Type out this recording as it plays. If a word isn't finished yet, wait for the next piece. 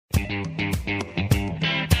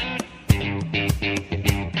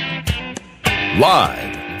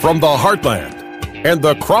Live from the heartland and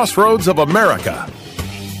the crossroads of America,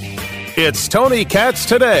 it's Tony Katz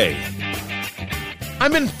Today.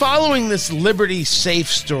 I've been following this Liberty Safe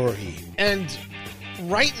story, and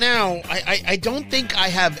right now, I don't think I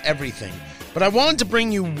have everything, but I wanted to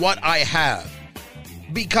bring you what I have,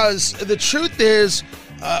 because the truth is,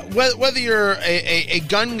 whether you're a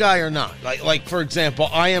gun guy or not, like for example,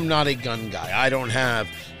 I am not a gun guy. I don't have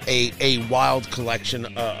a wild collection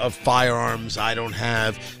of firearms. I don't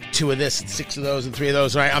have 2 of this and 6 of those and 3 of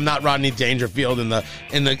those. Right? I'm not Rodney Dangerfield in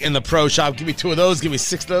the pro shop. Give me 2 of those. Give me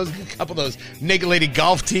 6 of those. Give me a couple of those naked lady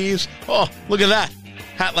golf tees. Oh, look at that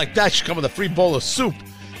hat like that should come with a free bowl of soup.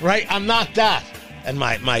 Right? I'm not that. And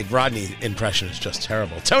my Rodney impression is just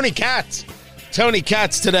terrible. Tony Katz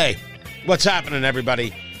Today. What's happening,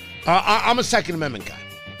 everybody? I'm a Second Amendment guy.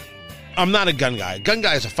 I'm not a gun guy. A gun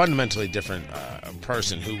guy is a fundamentally different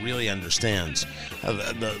person who really understands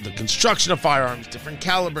the construction of firearms, different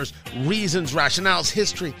calibers, reasons, rationales,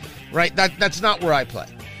 history, right? That's not where I play.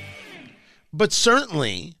 But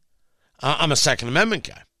certainly, I'm a Second Amendment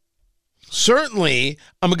guy. Certainly,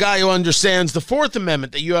 I'm a guy who understands the Fourth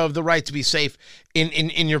Amendment, that you have the right to be safe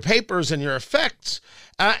in your papers and your effects.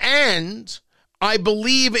 And I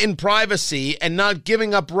believe in privacy and not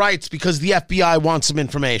giving up rights because the FBI wants some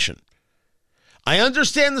information. I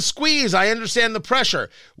understand the squeeze. I understand the pressure,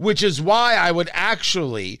 which is why I would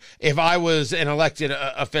actually, if I was an elected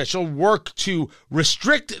official, work to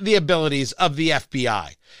restrict the abilities of the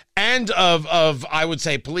FBI and of I would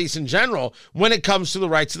say, police in general when it comes to the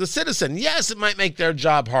rights of the citizen. Yes, it might make their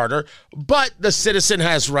job harder, but the citizen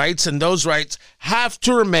has rights, and those rights have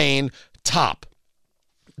to remain top.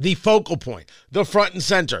 The focal point, the front and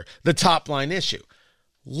center, the top line issue.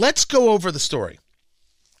 Let's go over the story.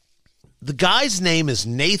 The guy's name is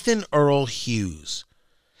Nathan Earl Hughes.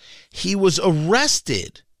 He was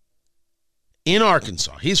arrested in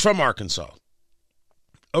Arkansas. He's from Arkansas.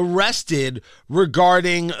 Arrested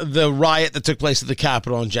regarding the riot that took place at the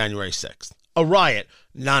Capitol on January 6th. A riot,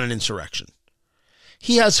 not an insurrection.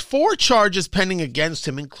 He has 4 charges pending against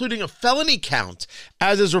him, including a felony count,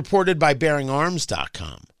 as is reported by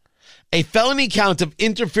BearingArms.com. A felony count of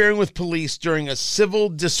interfering with police during a civil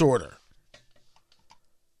disorder.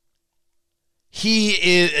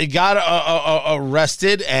 He got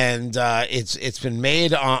arrested, and it's been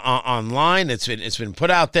made online. It's been put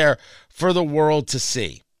out there for the world to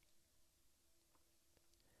see.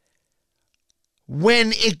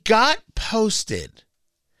 When it got posted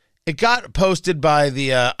by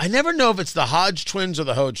the I never know if it's the Hodge twins or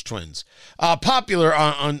the Hodge twins, popular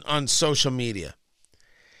on social media.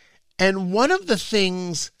 And one of the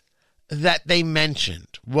things that they mentioned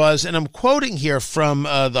was, and I'm quoting here from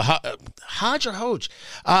the Hodge or Hodge,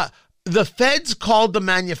 the feds called the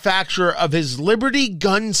manufacturer of his Liberty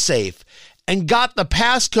gun safe and got the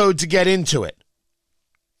passcode to get into it.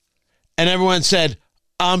 And everyone said,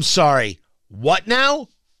 I'm sorry, what now?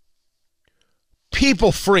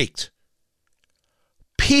 People freaked.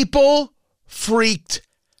 People freaked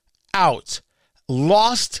out,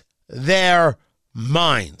 lost their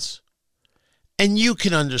minds. And you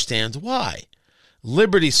can understand why.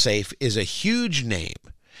 Liberty Safe is a huge name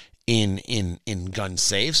in gun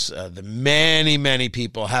safes. The many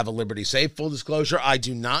people have a Liberty Safe. Full disclosure, I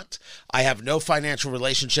do not. I have no financial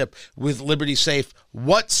relationship with Liberty Safe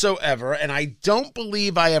whatsoever, and I don't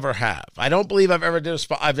believe I ever have. I don't believe I've ever done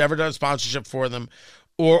a sponsorship for them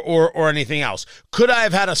or anything else. Could I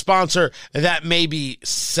have had a sponsor that maybe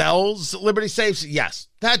sells Liberty Safes? Yes.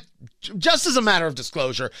 That, just as a matter of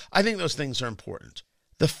disclosure, I think those things are important.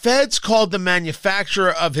 The feds called the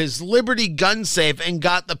manufacturer of his Liberty gun safe and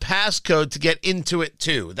got the passcode to get into it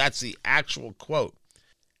too. That's the actual quote.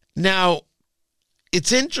 Now,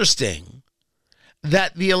 it's interesting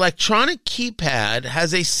that the electronic keypad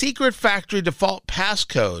has a secret factory default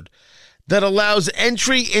passcode that allows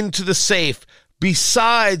entry into the safe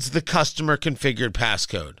besides the customer configured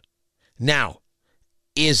passcode. Now,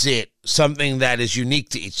 is it something that is unique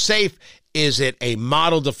to each safe? Is it a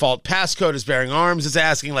model default passcode, as Bearing Arms is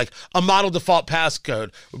asking? Like, a model default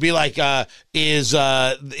passcode would be like, the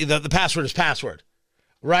password is password,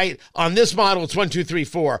 right? On this model, it's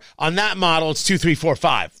 1234. On that model, it's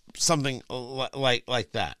 2345. Something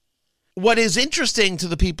like that. What is interesting to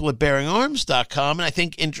the people at BearingArms.com, and I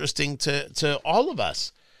think interesting to all of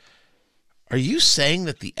us, are you saying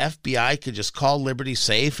that the FBI could just call Liberty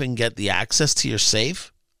Safe and get the access to your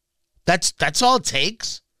safe? That's all it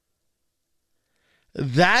takes?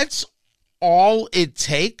 That's all it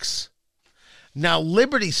takes? Now,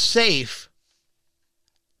 Liberty Safe,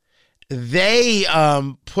 they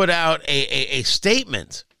put out a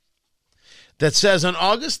statement that says on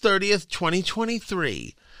August 30th,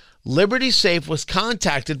 2023, Liberty Safe was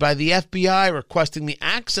contacted by the FBI requesting the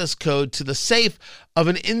access code to the safe of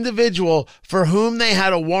an individual for whom they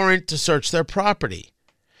had a warrant to search their property.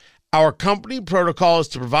 Our company protocol is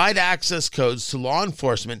to provide access codes to law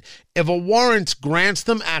enforcement if a warrant grants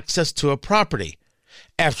them access to a property.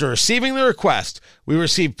 After receiving the request, we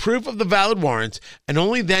received proof of the valid warrant, and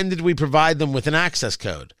only then did we provide them with an access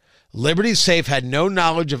code. Liberty Safe had no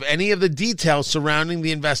knowledge of any of the details surrounding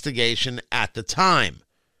the investigation at the time.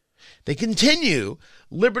 They continue,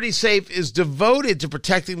 Liberty Safe is devoted to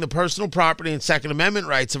protecting the personal property and Second Amendment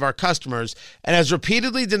rights of our customers and has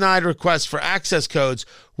repeatedly denied requests for access codes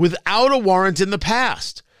without a warrant in the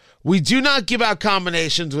past. We do not give out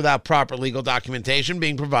combinations without proper legal documentation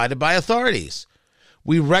being provided by authorities.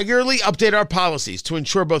 We regularly update our policies to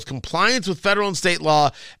ensure both compliance with federal and state law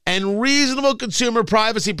and reasonable consumer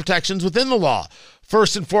privacy protections within the law.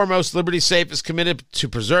 First and foremost, Liberty Safe is committed to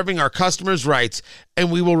preserving our customers' rights, and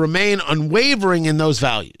we will remain unwavering in those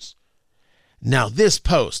values. Now, this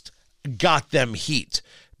post got them heat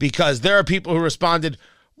because there are people who responded,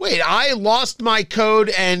 wait, I lost my code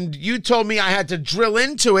and you told me I had to drill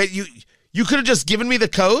into it. You could have just given me the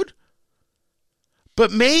code?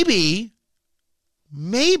 But maybe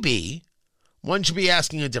one should be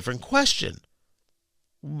asking a different question.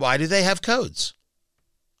 Why do they have codes?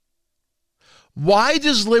 Why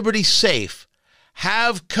does Liberty Safe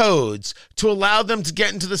have codes to allow them to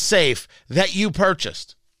get into the safe that you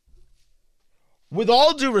purchased? With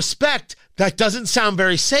all due respect, that doesn't sound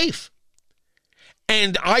very safe.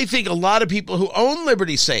 And I think a lot of people who own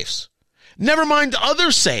Liberty Safes, never mind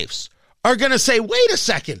other safes, are going to say, wait a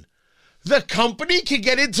second, the company can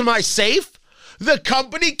get into my safe? The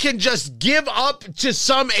company can just give up to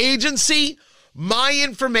some agency my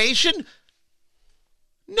information?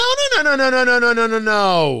 No.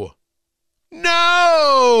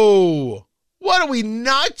 No. What are we,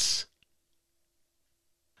 nuts?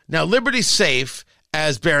 Now, Liberty Safe,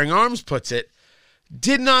 as Bearing Arms puts it,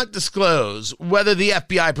 did not disclose whether the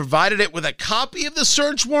FBI provided it with a copy of the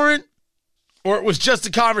search warrant or it was just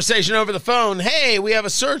a conversation over the phone. Hey, we have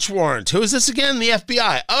a search warrant. Who is this again? The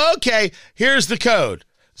FBI. Okay, here's the code.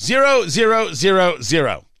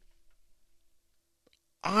 0000.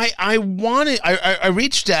 I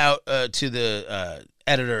reached out to the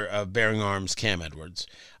editor of Bearing Arms, Cam Edwards.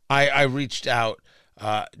 I reached out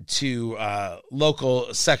to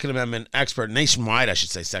local Second Amendment expert, nationwide, I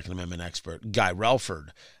should say, Second Amendment expert, Guy Relford,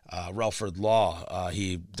 Relford Law.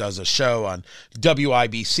 He does a show on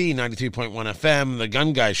WIBC 93.1 FM, the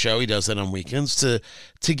Gun Guy Show. He does that on weekends to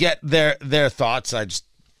get their thoughts. I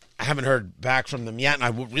haven't heard back from them yet, and I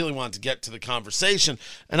really want to get to the conversation,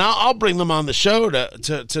 and I'll bring them on the show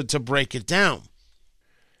to break it down.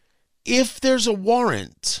 If there's a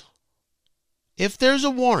warrant,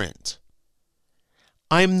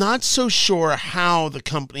 I'm not so sure how the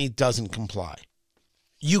company doesn't comply.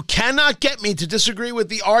 You cannot get me to disagree with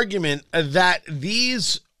the argument that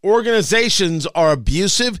these organizations are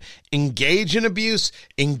abusive, engage in abuse,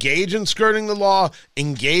 engage in skirting the law,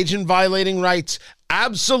 engage in violating rights.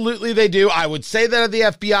 Absolutely they do. I would say that of the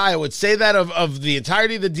FBI. I would say that of the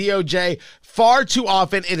entirety of the DOJ. Far too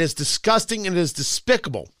often it is disgusting and it is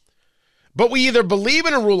despicable. But we either believe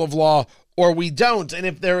in a rule of law or we don't. And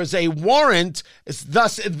if there is a warrant,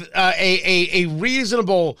 thus a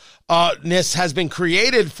reasonableness has been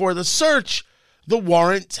created for the search, the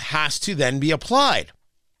warrant has to then be applied.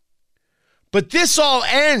 But this all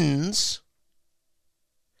ends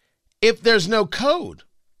if there's no code.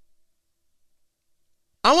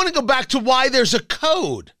 I want to go back to why there's a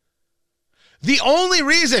code. The only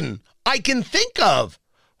reason I can think of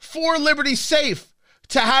for Liberty Safe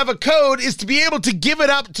to have a code is to be able to give it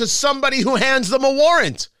up to somebody who hands them a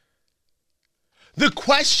warrant. The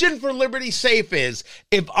question for Liberty Safe is,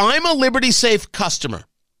 if I'm a Liberty Safe customer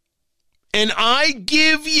and I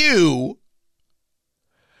give you,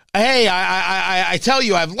 hey, I tell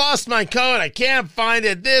you I've lost my code, I can't find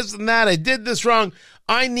it, this and that, I did this wrong,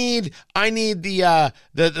 I need the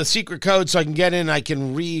secret code so I can get in, I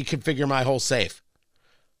can reconfigure my whole safe.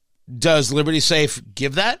 Does Liberty Safe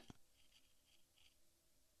give that?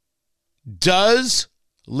 Does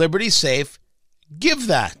Liberty Safe give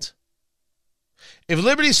that? If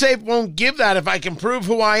Liberty Safe won't give that, if I can prove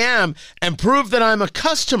who I am and prove that I'm a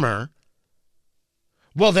customer,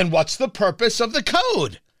 well, then what's the purpose of the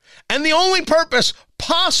code? And the only purpose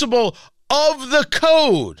possible of the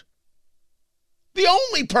code, the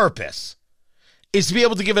only purpose, is to be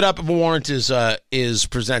able to give it up if a warrant is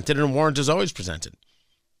presented, and a warrant is always presented.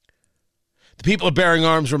 The people of Bearing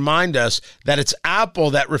Arms remind us that it's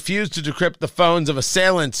Apple that refused to decrypt the phones of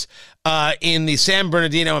assailants in the San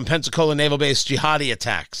Bernardino and Pensacola naval-based jihadi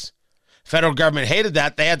attacks. Federal government hated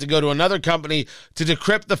that. They had to go to another company to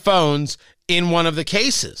decrypt the phones in one of the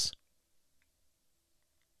cases.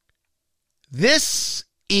 This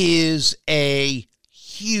is a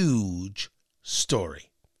huge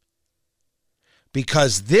story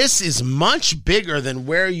because this is much bigger than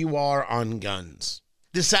where you are on guns.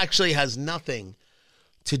 This actually has nothing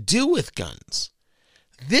to do with guns.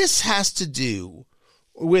 This has to do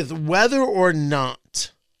with whether or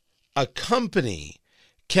not a company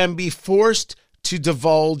can be forced to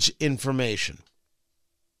divulge information.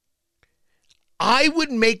 I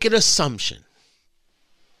would make an assumption,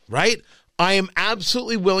 right? I am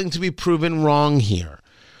absolutely willing to be proven wrong here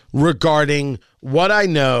regarding what I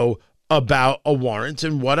know about a warrant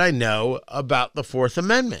and what I know about the Fourth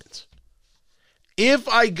Amendment. If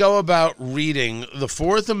I go about reading the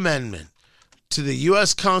Fourth Amendment to the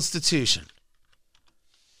U.S. Constitution,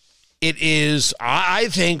 it is, I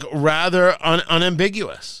think, rather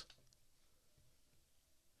unambiguous.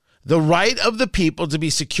 The right of the people to be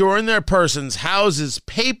secure in their persons, houses,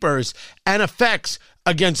 papers, and effects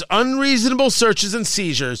against unreasonable searches and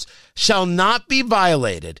seizures shall not be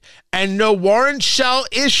violated, and no warrant shall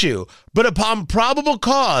issue, but upon probable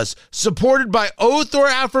cause, supported by oath or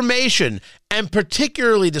affirmation, and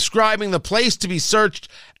particularly describing the place to be searched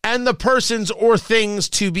and the persons or things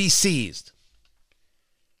to be seized.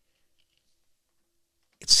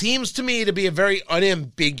 It seems to me to be a very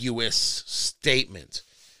unambiguous statement.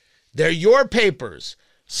 They're your papers.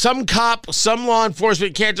 Some cop, some law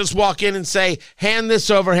enforcement can't just walk in and say, hand this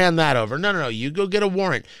over, hand that over. No. You go get a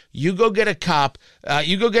warrant. You go get a cop.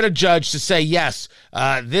 You go get a judge to say, yes,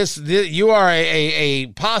 this you are a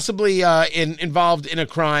possibly involved in a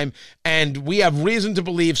crime, and we have reason to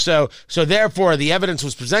believe so. So therefore, the evidence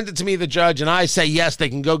was presented to me, the judge, and I say, yes, they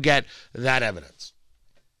can go get that evidence.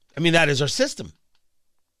 I mean, that is our system.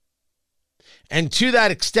 And to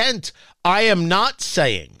that extent, I am not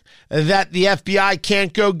saying that the FBI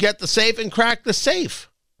can't go get the safe and crack the safe.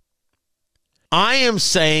 I am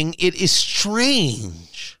saying it is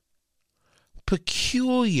strange,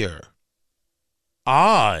 peculiar,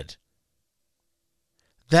 odd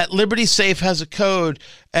that Liberty Safe has a code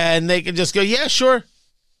and they can just go, yeah, sure.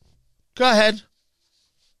 Go ahead.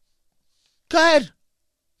 Go ahead.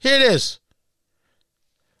 Here it is.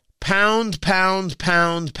 Pound, pound,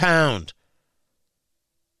 pound, pound.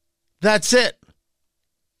 That's it.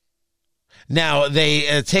 Now,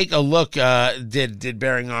 they take a look, did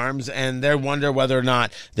Bearing Arms, and they wonder whether or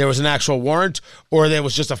not there was an actual warrant or there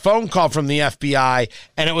was just a phone call from the FBI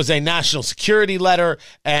and it was a national security letter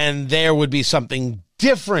and there would be something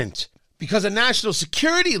different. Because a national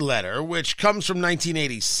security letter, which comes from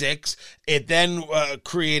 1986, it then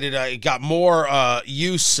it got more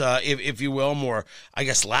use, if you will, more, I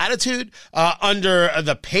guess, latitude under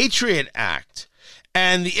the Patriot Act.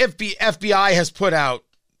 And the FBI has put out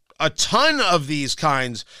a ton of these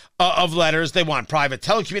kinds of letters. They want private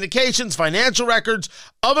telecommunications, financial records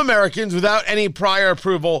of Americans without any prior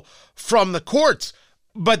approval from the courts.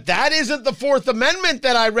 But that isn't the Fourth Amendment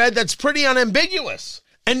that I read. That's pretty unambiguous.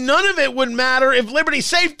 And none of it would matter if Liberty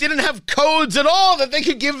Safe didn't have codes at all that they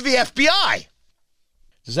could give the FBI.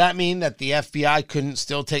 Does that mean that the FBI couldn't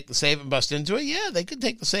still take the safe and bust into it? Yeah, they could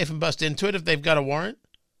take the safe and bust into it if they've got a warrant.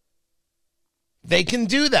 They can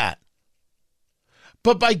do that.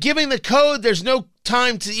 But by giving the code, there's no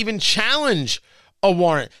time to even challenge a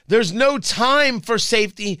warrant. There's no time for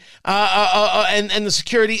safety and the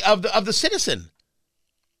security of the citizen.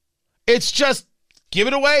 It's just give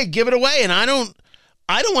it away. And I don't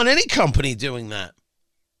want any company doing that.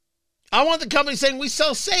 I want the company saying we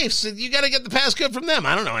sell safes. So you got to get the passcode from them.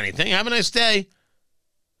 I don't know anything. Have a nice day.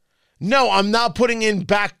 No, I'm not putting in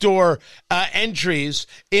backdoor entries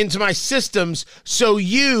into my systems so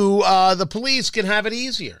you, the police, can have it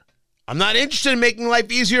easier. I'm not interested in making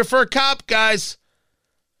life easier for a cop, guys.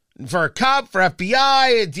 For a cop, for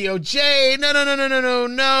FBI, DOJ.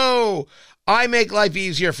 No. I make life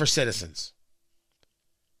easier for citizens.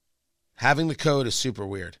 Having the code is super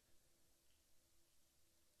weird.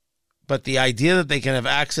 But the idea that they can have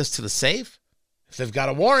access to the safe, if they've got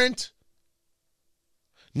a warrant.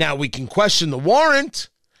 Now, we can question the warrant,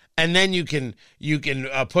 and then you can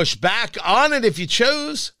push back on it if you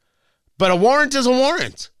chose, but a warrant is a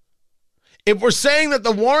warrant. If we're saying that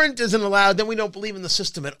the warrant isn't allowed, then we don't believe in the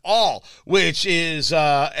system at all, which is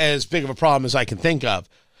as big of a problem as I can think of.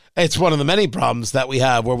 It's one of the many problems that we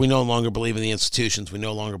have where we no longer believe in the institutions. We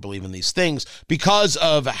no longer believe in these things because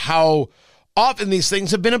of how often these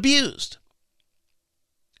things have been abused.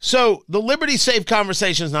 So the Liberty Safe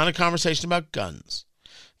conversation is not a conversation about guns.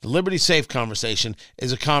 The Liberty Safe conversation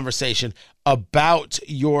is a conversation about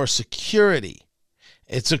your security.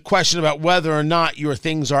 It's a question about whether or not your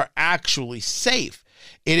things are actually safe.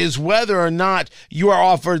 It is whether or not you are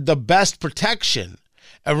offered the best protection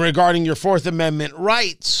regarding your Fourth Amendment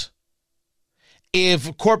rights.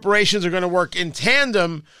 If corporations are going to work in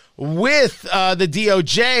tandem with the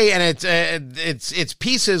DOJ and its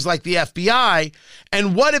pieces like the FBI,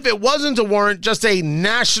 and what if it wasn't a warrant, just a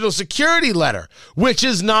national security letter, which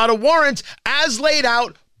is not a warrant as laid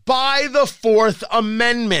out by the Fourth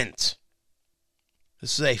Amendment?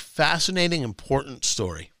 This is a fascinating, important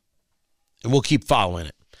story, and we'll keep following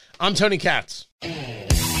it. I'm Tony Katz.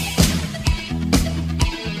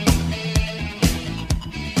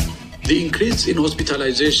 The increase in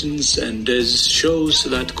hospitalizations and deaths shows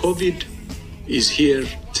that COVID is here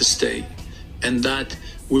to stay and that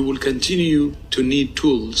we will continue to need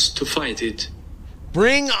tools to fight it.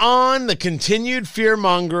 Bring on the continued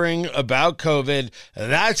fear-mongering about COVID.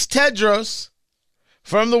 That's Tedros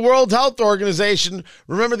from the World Health Organization.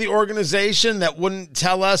 Remember the organization that wouldn't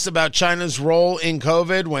tell us about China's role in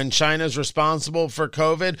COVID when China's responsible for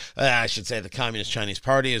COVID? I should say the Communist Chinese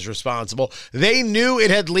Party is responsible. They knew it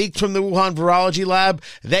had leaked from the Wuhan Virology Lab.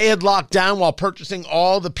 They had locked down while purchasing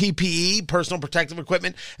all the PPE, personal protective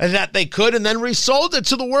equipment, that they could, and then resold it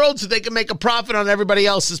to the world so they could make a profit on everybody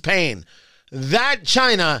else's pain. That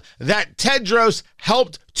China, that Tedros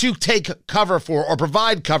helped to take cover for or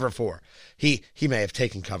provide cover for. He may have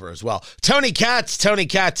taken cover as well. Tony Katz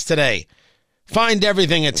today. Find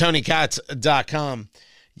everything at TonyKatz.com.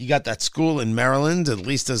 You got that school in Maryland, at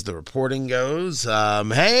least as the reporting goes.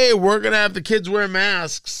 Hey, we're going to have the kids wear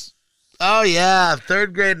masks. Oh, yeah,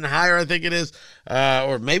 third grade and higher, I think it is.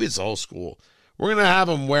 Or maybe it's the whole school. We're going to have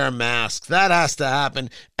them wear masks. That has to happen.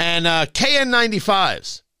 And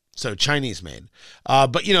KN95s. So Chinese made.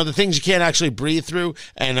 But, you know, the things you can't actually breathe through.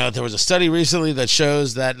 And there was a study recently that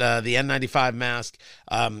shows that the N95 mask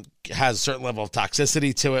has a certain level of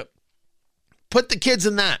toxicity to it. Put the kids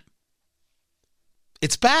in that.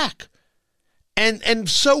 It's back. And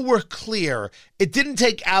so we're clear. It didn't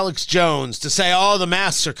take Alex Jones to say, oh, the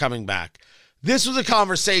masks are coming back. This was a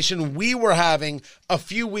conversation we were having a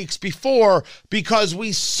few weeks before because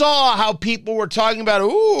we saw how people were talking about,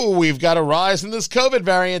 ooh, we've got a rise in this COVID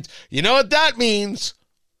variant. You know what that means?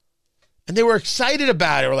 And they were excited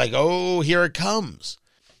about it. We're like, oh, here it comes.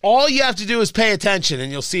 All you have to do is pay attention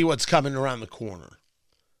and you'll see what's coming around the corner.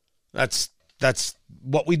 That's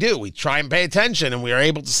what we do. We try and pay attention and we are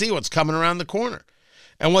able to see what's coming around the corner.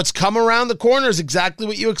 And what's come around the corner is exactly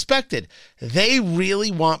what you expected. They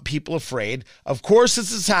really want people afraid. Of course,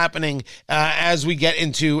 this is happening as we get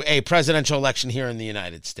into a presidential election here in the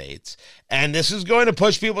United States. And this is going to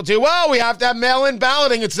push people to, well, we have to have mail-in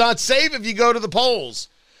balloting. It's not safe if you go to the polls.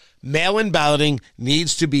 Mail-in balloting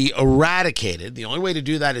needs to be eradicated. The only way to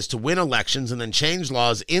do that is to win elections and then change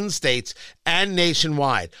laws in states and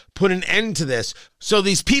nationwide. Put an end to this so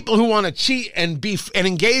these people who want to cheat and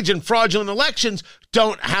engage in fraudulent elections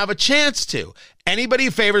don't have a chance to. Anybody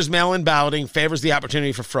who favors mail-in balloting favors the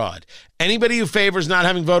opportunity for fraud. Anybody who favors not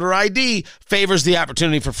having voter ID favors the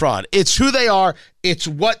opportunity for fraud. It's who they are. It's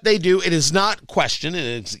what they do. It is not question. It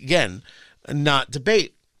is, again, not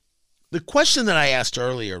debate. The question that I asked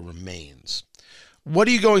earlier remains. What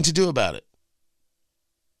are you going to do about it?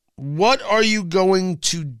 What are you going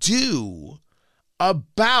to do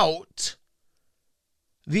about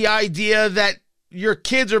the idea that your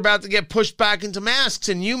kids are about to get pushed back into masks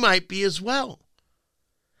and you might be as well?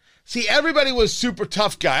 See, everybody was super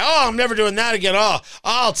tough guy. Oh, I'm never doing that again. Oh,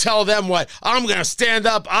 I'll tell them what. I'm going to stand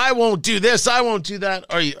up. I won't do this. I won't do that.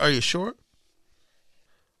 Are you sure?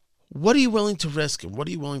 What are you willing to risk and what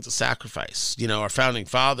are you willing to sacrifice? You know, our founding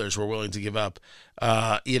fathers were willing to give up,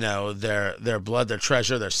 their blood, their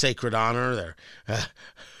treasure, their sacred honor,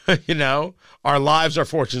 our lives, our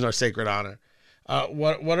fortunes, our sacred honor.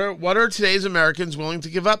 What are today's Americans willing to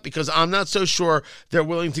give up? Because I'm not so sure they're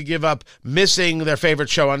willing to give up missing their favorite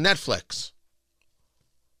show on Netflix.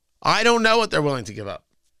 I don't know what they're willing to give up.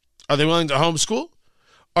 Are they willing to homeschool?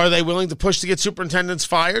 Are they willing to push to get superintendents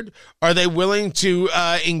fired? Are they willing to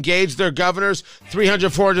engage their governors,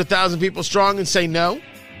 300, 400,000 people strong, and say no?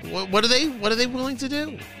 What are they willing to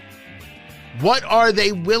do? What are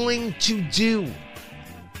they willing to do?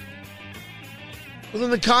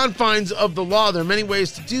 Within the confines of the law, there are many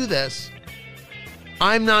ways to do this.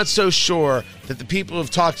 I'm not so sure that the people who have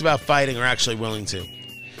talked about fighting are actually willing to,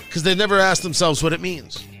 because they've never asked themselves what it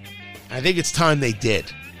means. I think it's time they did.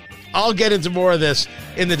 I'll get into more of this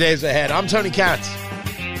in the days ahead. I'm Tony Katz.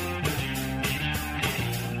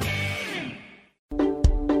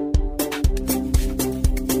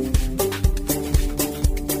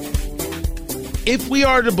 If we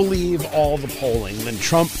are to believe all the polling, then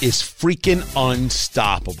Trump is freaking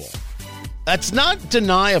unstoppable. That's not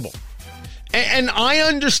deniable. And I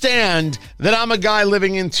understand that I'm a guy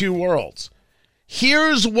living in two worlds.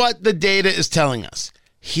 Here's what the data is telling us.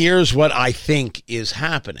 Here's what I think is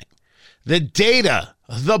happening. The data,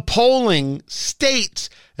 the polling states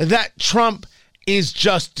that Trump is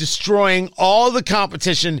just destroying all the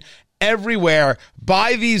competition everywhere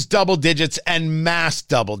by these double digits and mass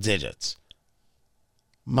double digits.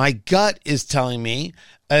 My gut is telling me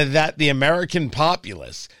that the American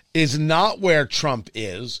populace is not where Trump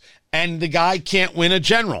is, and the guy can't win a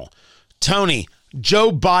general. Tony,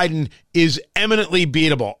 Joe Biden is eminently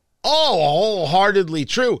beatable. Oh, wholeheartedly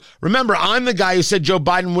true. Remember, I'm the guy who said Joe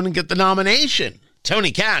Biden wouldn't get the nomination.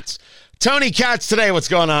 Tony Katz. Tony Katz today. What's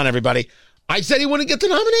going on, everybody? I said he wouldn't get the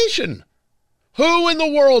nomination. Who in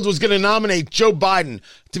the world was going to nominate Joe Biden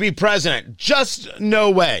to be president? Just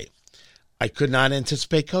no way. I could not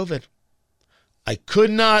anticipate COVID. I could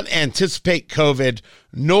not anticipate COVID,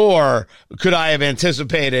 nor could I have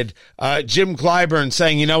anticipated Jim Clyburn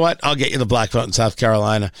saying, you know what, I'll get you the black vote in South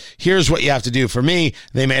Carolina. Here's what you have to do for me.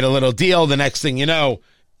 They made a little deal. The next thing you know,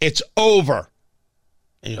 it's over.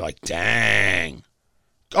 And you're like, dang.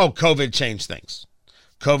 Oh, COVID changed things.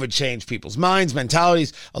 COVID changed people's minds,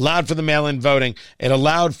 mentalities, allowed for the mail-in voting. It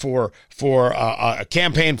allowed for a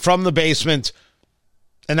campaign from the basement.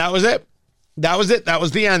 And that was it. That was it. That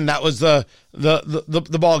was the end. That was the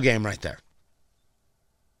ball game right there.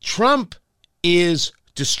 Trump is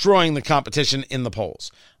destroying the competition in the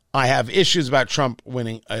polls. I have issues about Trump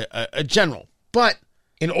winning a general. But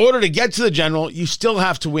in order to get to the general, you still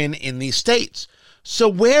have to win in these states. So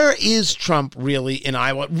where is Trump really in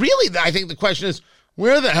Iowa? Really, I think the question is,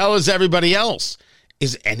 where the hell is everybody else?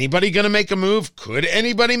 Is anybody going to make a move? Could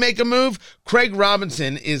anybody make a move? Craig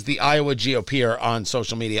Robinson is the Iowa GOPer on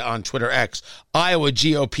social media, on Twitter X. Iowa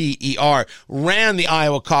GOPer, ran the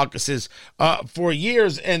Iowa caucuses for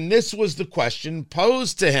years, and this was the question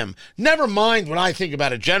posed to him. Never mind what I think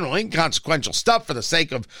about a general, inconsequential stuff for the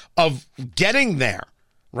sake of getting there,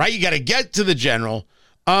 right? You got to get to the general.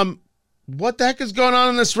 What the heck is going on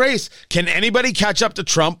in this race? Can anybody catch up to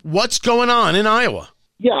Trump? What's going on in Iowa?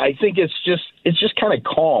 Yeah, I think it's just kind of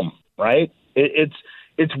calm, right?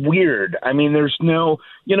 It's weird. I mean, there's no,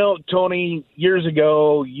 Tony, years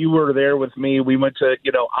ago, you were there with me. We went to,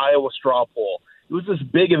 Iowa straw poll. It was this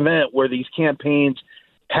big event where these campaigns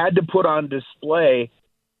had to put on display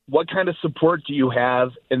what kind of support do you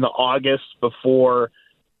have in the August before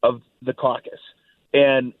of the caucus.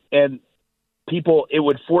 And people, it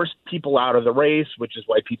would force people out of the race, which is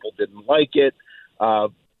why people didn't like it.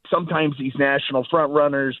 Sometimes these national front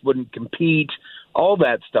runners wouldn't compete, all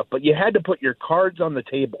that stuff. But you had to put your cards on the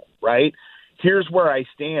table, right? Here's where I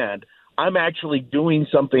stand. I'm actually doing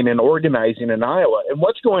something and organizing in Iowa. And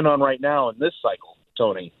what's going on right now in this cycle,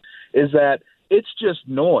 Tony, is that it's just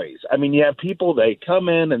noise. I mean, you have people, they come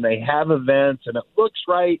in and they have events and it looks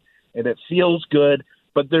right and it feels good.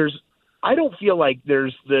 But I don't feel like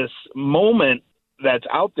there's this moment that's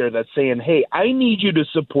out there that's saying, hey, I need you to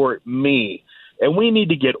support me. And we need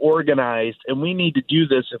to get organized, and we need to do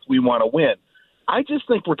this if we want to win. I just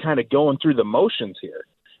think we're kind of going through the motions here.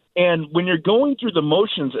 And when you're going through the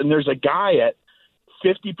motions and there's a guy at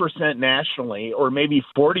 50% nationally or maybe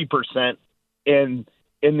 40% in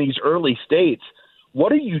these early states,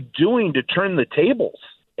 what are you doing to turn the tables?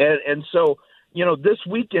 And so, this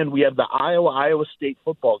weekend we have the Iowa State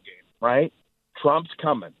football game, right? Trump's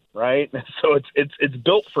coming, right? So it's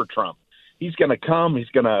built for Trump. He's going to come. He's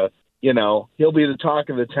going to he'll be the talk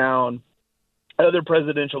of the town. Other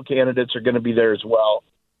presidential candidates are going to be there as well.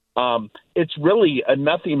 It's really a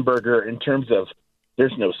nothing burger in terms of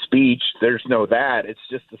there's no speech, there's no that. It's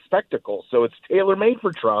just a spectacle. So it's tailor-made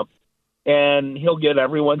for Trump, and he'll get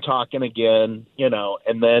everyone talking again,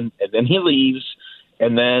 and then he leaves,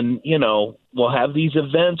 and then, we'll have these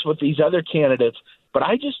events with these other candidates. But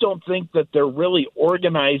I just don't think that they're really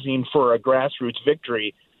organizing for a grassroots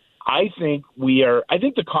victory. I think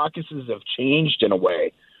the caucuses have changed in a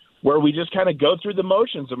way where we just kind of go through the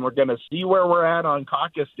motions and we're going to see where we're at on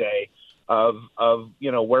caucus day of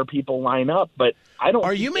where people line up. But I don't.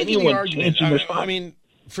 Are you making the argument? I mean,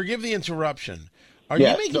 forgive the interruption. Are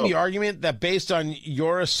you making the argument that based on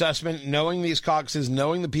your assessment, knowing these caucuses,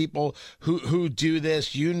 knowing the people who do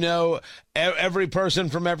this, every person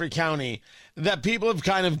from every county, that people have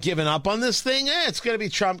kind of given up on this thing? It's going to be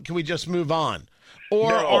Trump. Can we just move on?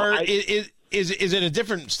 Is it a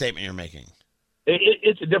different statement you're making?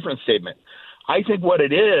 It's a different statement. I think what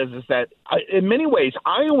it is that in many ways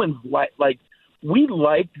Iowans we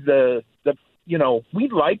like the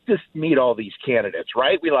we'd like to meet all these candidates,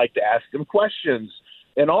 right? We like to ask them questions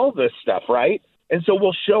and all this stuff, right? And so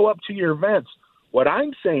we'll show up to your events. What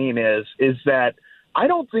I'm saying is that I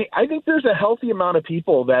think there's a healthy amount of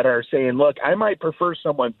people that are saying, look, I might prefer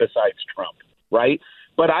someone besides Trump, right?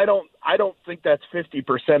 But I don't think that's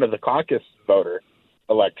 50% of the caucus voter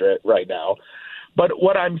electorate right now. But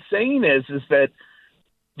what I'm saying is that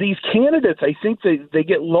these candidates, I think they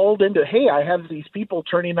get lulled into, hey, I have these people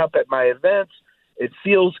turning up at my events. It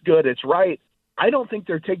feels good. It's right. I don't think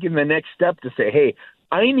they're taking the next step to say, hey,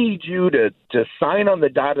 I need you to sign on the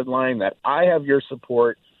dotted line that I have your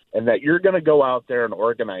support and that you're going to go out there and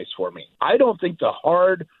organize for me. I don't think the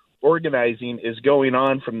hard organizing is going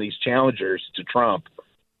on from these challengers to Trump.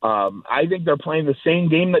 I think they're playing the same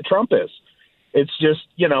game that Trump is. It's just,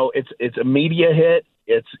 it's a media hit.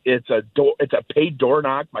 It's a paid door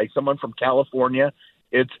knock by someone from California.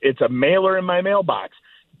 It's a mailer in my mailbox.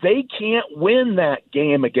 They can't win that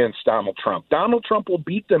game against Donald Trump. Donald Trump will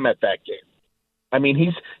beat them at that game. I mean,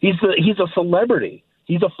 he's a celebrity.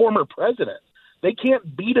 He's a former president. They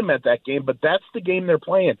can't beat him at that game, but that's the game they're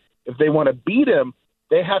playing. If they want to beat him,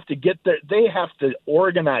 they have to they have to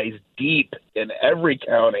organize deep in every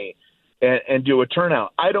county and do a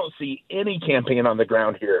turnout. I don't see any campaign on the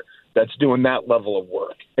ground here that's doing that level of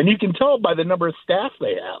work. And you can tell by the number of staff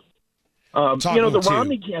they have. The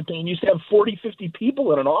Romney campaign used to have 40, 50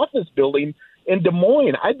 people in an office building in Des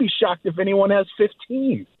Moines. I'd be shocked if anyone has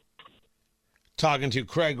 15. Talking to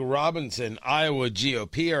Craig Robinson, Iowa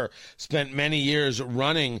GOPer, spent many years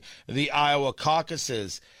running the Iowa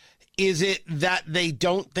caucuses. Is it that they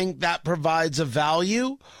don't think that provides a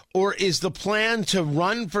value, or is the plan to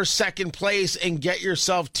run for second place and get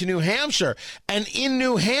yourself to New Hampshire? And in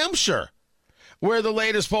New Hampshire, where the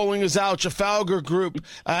latest polling is out, Trafalgar Group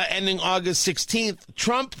ending August 16th,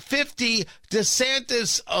 Trump 50,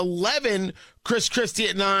 DeSantis 11, Chris Christie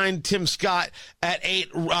at 9, Tim Scott at 8.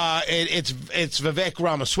 It's Vivek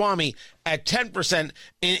Ramaswamy at 10%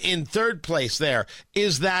 in third place there.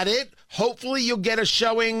 Is that it? Hopefully you'll get a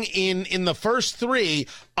showing in the first three,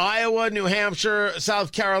 Iowa, New Hampshire,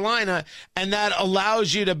 South Carolina, and that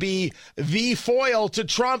allows you to be the foil to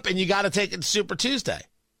Trump, and you got to take it to Super Tuesday.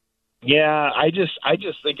 Yeah, I just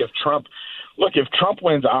think if Trump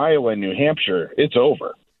wins Iowa and New Hampshire, it's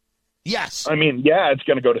over. Yes. I mean, yeah, it's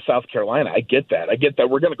going to go to South Carolina. I get that.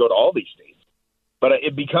 We're going to go to all these states. But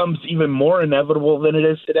it becomes even more inevitable than it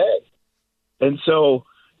is today. And so,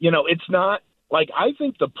 it's not like, I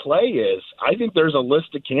think the play is, I think there's a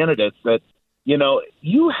list of candidates that,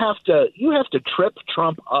 you have to trip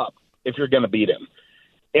Trump up if you're going to beat him.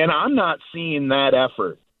 And I'm not seeing that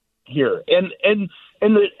effort here. And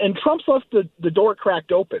Trump's left the door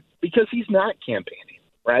cracked open because he's not campaigning,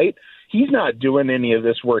 right? He's not doing any of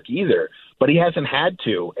this work either, but he hasn't had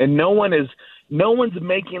to. And no one's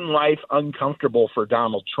making life uncomfortable for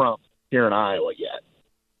Donald Trump here in Iowa yet.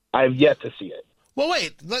 I've yet to see it. Well,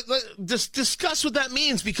 wait, let's discuss what that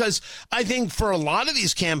means, because I think for a lot of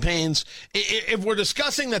these campaigns, if we're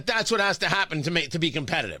discussing that's what has to happen to be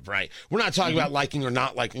competitive, right? We're not talking about liking or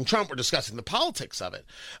not liking Trump. We're discussing the politics of it.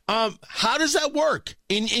 How does that work?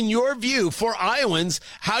 In your view, for Iowans,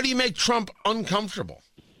 how do you make Trump uncomfortable?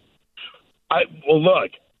 Well,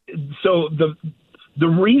 look, so the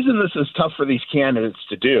reason this is tough for these candidates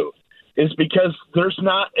to do is because there's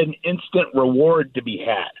not an instant reward to be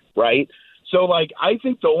had, right? So, I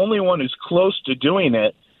think the only one who's close to doing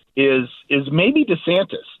it is maybe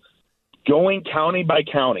DeSantis, going county by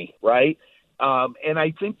county, right? And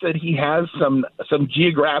I think that he has some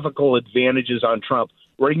geographical advantages on Trump,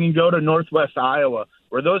 where he can go to Northwest Iowa,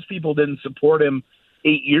 where those people didn't support him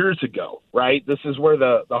 8 years ago, right? This is where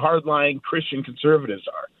the hardline Christian conservatives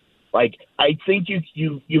are. I think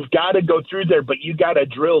you've got to go through there, but you got to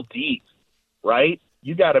drill deep, right?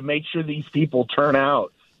 You got to make sure these people turn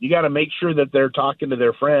out. You got to make sure that they're talking to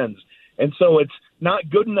their friends. And so it's not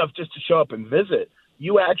good enough just to show up and visit.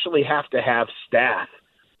 You actually have to have staff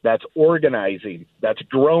that's organizing, that's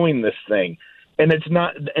growing this thing. And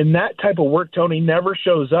that type of work, Tony, never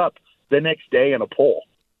shows up the next day in a poll.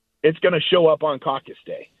 It's going to show up on caucus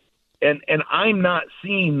day. And I'm not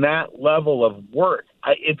seeing that level of work.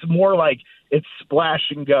 It's more like it's splash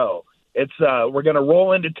and go. It's we're going to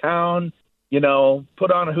roll into town,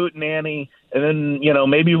 put on a hootenanny, and then,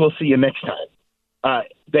 maybe we'll see you next time.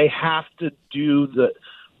 They have to do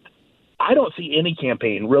I don't see any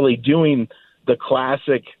campaign really doing the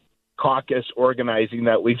classic caucus organizing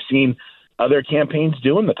that we've seen other campaigns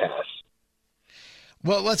do in the past.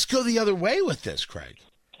 Well, let's go the other way with this, Craig.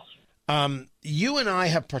 You and I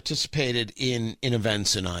have participated in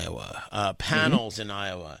events in Iowa, panels in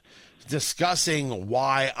Iowa. discussing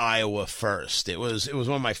why Iowa first. It was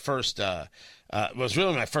one of my first. It was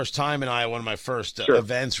really my first time in Iowa, one of my first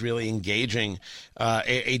events really engaging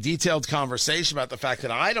a detailed conversation about the fact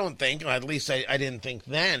that I don't think, or at least I didn't think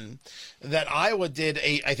then, that Iowa did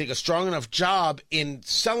I think a strong enough job in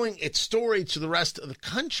selling its story to the rest of the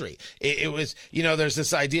country. It was, there's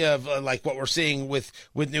this idea of like what we're seeing with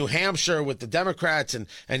New Hampshire, with the Democrats, and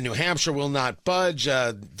New Hampshire will not budge.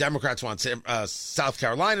 Democrats want South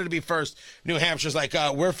Carolina to be first. New Hampshire's like,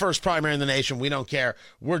 we're first primary in the nation. We don't care.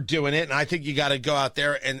 We're doing it. And I think you got to go out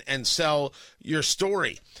there and sell your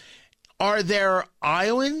story. Are there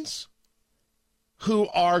Iowans who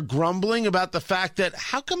are grumbling about the fact that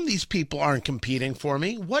how come these people aren't competing for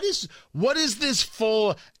me? What is this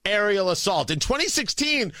full aerial assault? In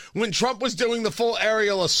 2016, when Trump was doing the full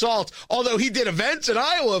aerial assault, although he did events in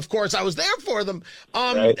Iowa, of course, I was there for them.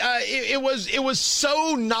 Right. It was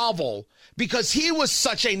so novel because he was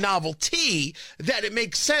such a novelty that it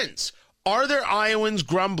makes sense. Are there Iowans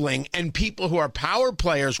grumbling and people who are power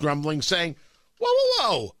players grumbling, saying,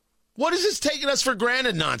 whoa, what is this taking us for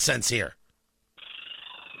granted nonsense here?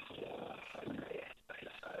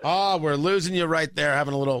 Oh, we're losing you right there,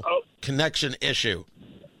 having a little connection issue.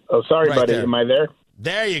 Oh, sorry, right buddy. there. Am I there?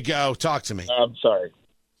 There you go. Talk to me. I'm sorry.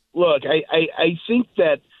 Look, I think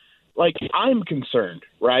that, I'm concerned,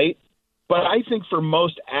 right? But I think for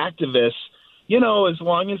most activists, as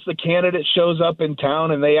long as the candidate shows up in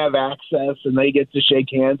town and they have access and they get to shake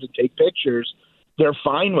hands and take pictures, they're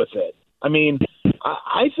fine with it. I mean,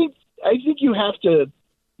 I think you have to,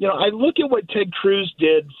 I look at what Ted Cruz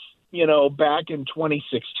did, back in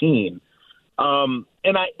 2016. And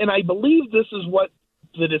I believe this is what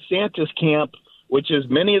the DeSantis camp, which is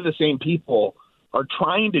many of the same people, are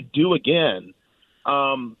trying to do again.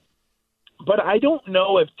 But I don't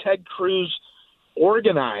know if Ted Cruz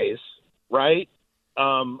organized, right,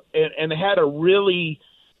 and had a really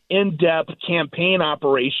in-depth campaign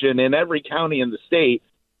operation in every county in the state,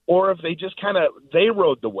 or if they just they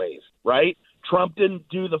rode the wave, right? Trump didn't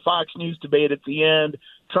do the Fox News debate at the end.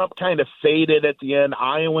 Trump kind of faded at the end.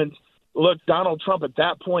 Iowans, look, Donald Trump at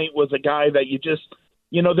that point was a guy that you just,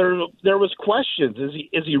 there was questions.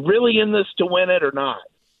 Is he really in this to win it or not?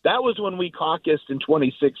 That was when we caucused in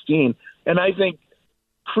 2016, and I think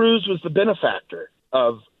Cruz was the benefactor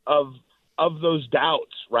of those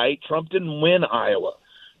doubts, right? Trump didn't win Iowa.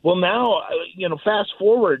 Well, now, fast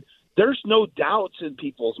forward, there's no doubts in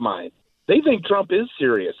people's minds. They think Trump is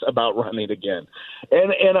serious about running again.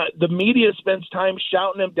 And the media spends time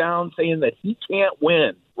shouting him down, saying that he can't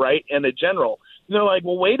win, right? And in general, they're like,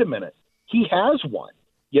 well, wait a minute. He has won,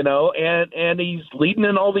 and he's leading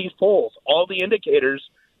in all these polls. All the indicators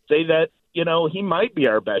say that, he might be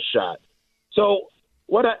our best shot. So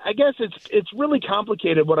what I guess it's really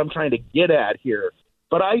complicated what I'm trying to get at here.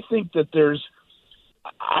 But I think that there's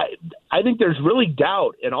really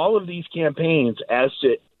doubt in all of these campaigns as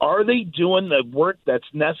to, are they doing the work that's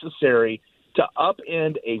necessary to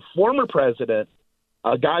upend a former president,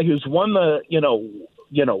 a guy who's won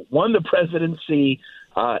the presidency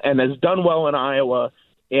and has done well in Iowa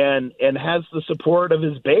and has the support of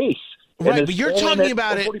his base. Right, but you're talking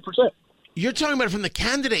about 40%. You're talking about it from the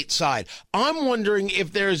candidate side. I'm wondering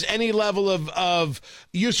if there's any level of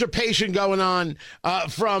usurpation going on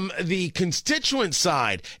from the constituent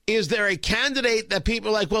side. Is there a candidate that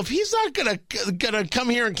people are like, well, if he's not gonna come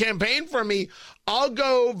here and campaign for me, I'll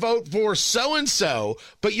go vote for so-and-so.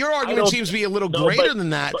 But your argument seems to be a little greater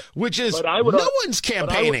than that, which is no one's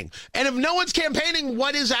campaigning. And if no one's campaigning,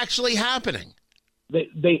 what is actually happening?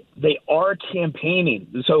 They are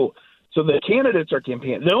campaigning. So the candidates are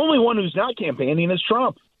campaigning. The only one who's not campaigning is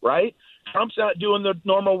Trump, right? Trump's not doing the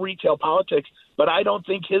normal retail politics, but I don't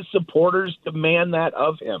think his supporters demand that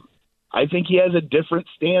of him. I think he has a different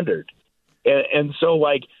standard. And so,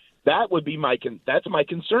 that would be that's my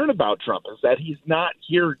concern about Trump, is that he's not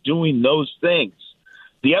here doing those things.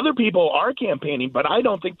 The other people are campaigning, but I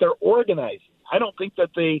don't think they're organizing. I don't think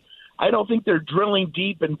they're drilling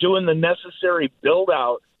deep and doing the necessary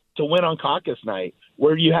build-out to win on caucus night,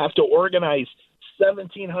 where you have to organize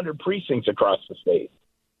 1,700 precincts across the state.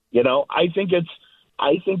 I think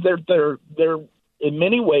they're in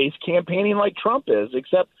many ways campaigning like Trump is,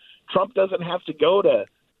 except Trump doesn't have to go to,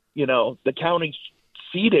 the county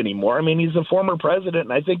seat anymore. I mean, he's a former president,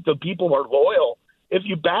 and I think the people are loyal. If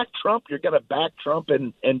you back Trump, you're going to back Trump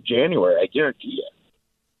in January. I guarantee you.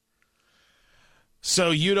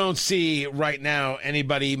 So you don't see right now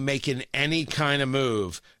anybody making any kind of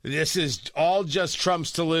move. This is all just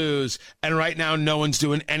Trump's to lose, and right now no one's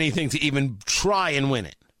doing anything to even try and win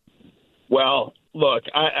it. Well, look,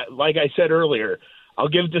 like I said earlier, I'll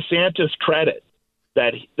give DeSantis credit.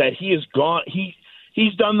 that he has gone.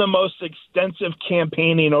 He's done the most extensive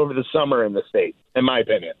campaigning over the summer in the state, in my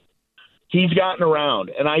opinion. He's gotten around,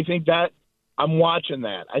 and I think that I'm watching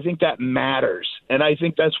that. I think that matters, and I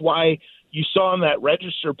think that's why you saw in that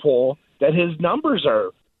register poll that his numbers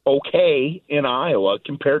are okay in Iowa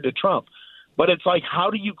compared to Trump. But it's like, how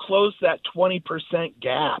do you close that 20%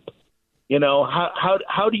 gap? You know,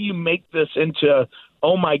 how do you make this into,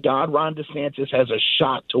 oh, my God, Ron DeSantis has a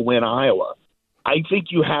shot to win Iowa? I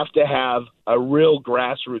think you have to have a real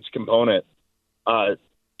grassroots component to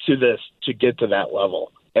this to get to that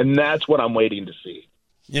level. And that's what I'm waiting to see.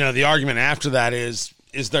 You know, the argument after that is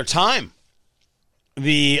there time?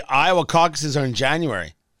 The Iowa caucuses are in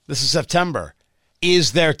January. This is September.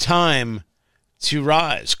 Is there time to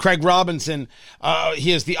rise? Craig Robinson,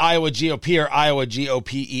 he is the Iowa GOP or Iowa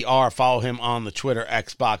GOPER. Follow him on the Twitter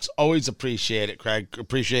X box. Always appreciate it, Craig.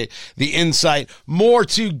 Appreciate the insight. More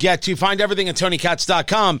to get to. Find everything at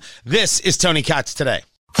TonyKatz.com. This is Tony Katz Today.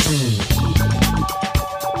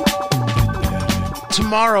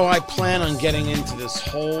 Tomorrow, I plan on getting into this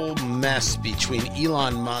whole mess between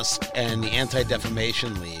Elon Musk and the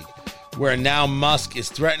Anti-Defamation League, where now Musk is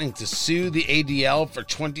threatening to sue the ADL for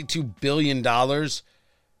 $22 billion.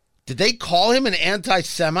 Did they call him an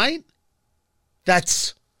anti-Semite?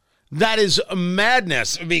 That is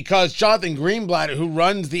madness, because Jonathan Greenblatt, who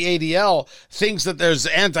runs the ADL, thinks that there's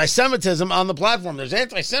anti-Semitism on the platform. There's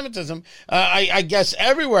anti-Semitism, I guess,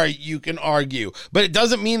 everywhere you can argue. But it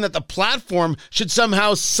doesn't mean that the platform should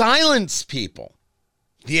somehow silence people.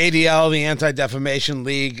 The ADL, the Anti-Defamation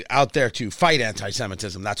League, out there to fight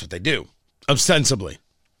anti-Semitism. That's what they do, ostensibly,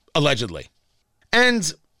 allegedly.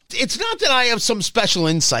 And it's not that I have some special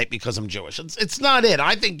insight because I'm Jewish. It's not it.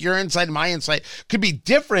 I think your insight and my insight could be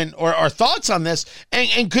different, or our thoughts on this,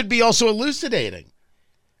 and could be also elucidating.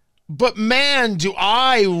 But man, do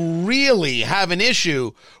I really have an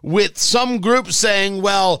issue with some group saying,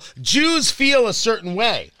 well, Jews feel a certain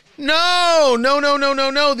way. No.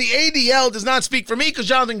 The ADL does not speak for me because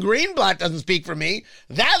Jonathan Greenblatt doesn't speak for me.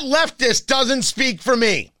 That leftist doesn't speak for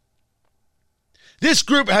me. This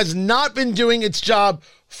group has not been doing its job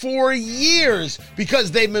for years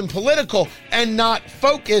because they've been political and not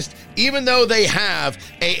focused, even though they have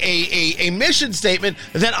a mission statement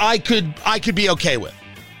that I could be okay with.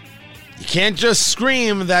 You can't just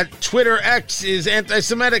scream that Twitter X is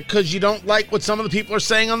anti-Semitic because you don't like what some of the people are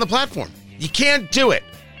saying on the platform. You can't do it.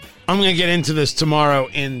 I'm going to get into this tomorrow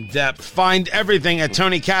in depth. Find everything at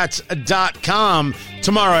TonyKatz.com.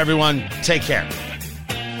 Tomorrow, everyone. Take care.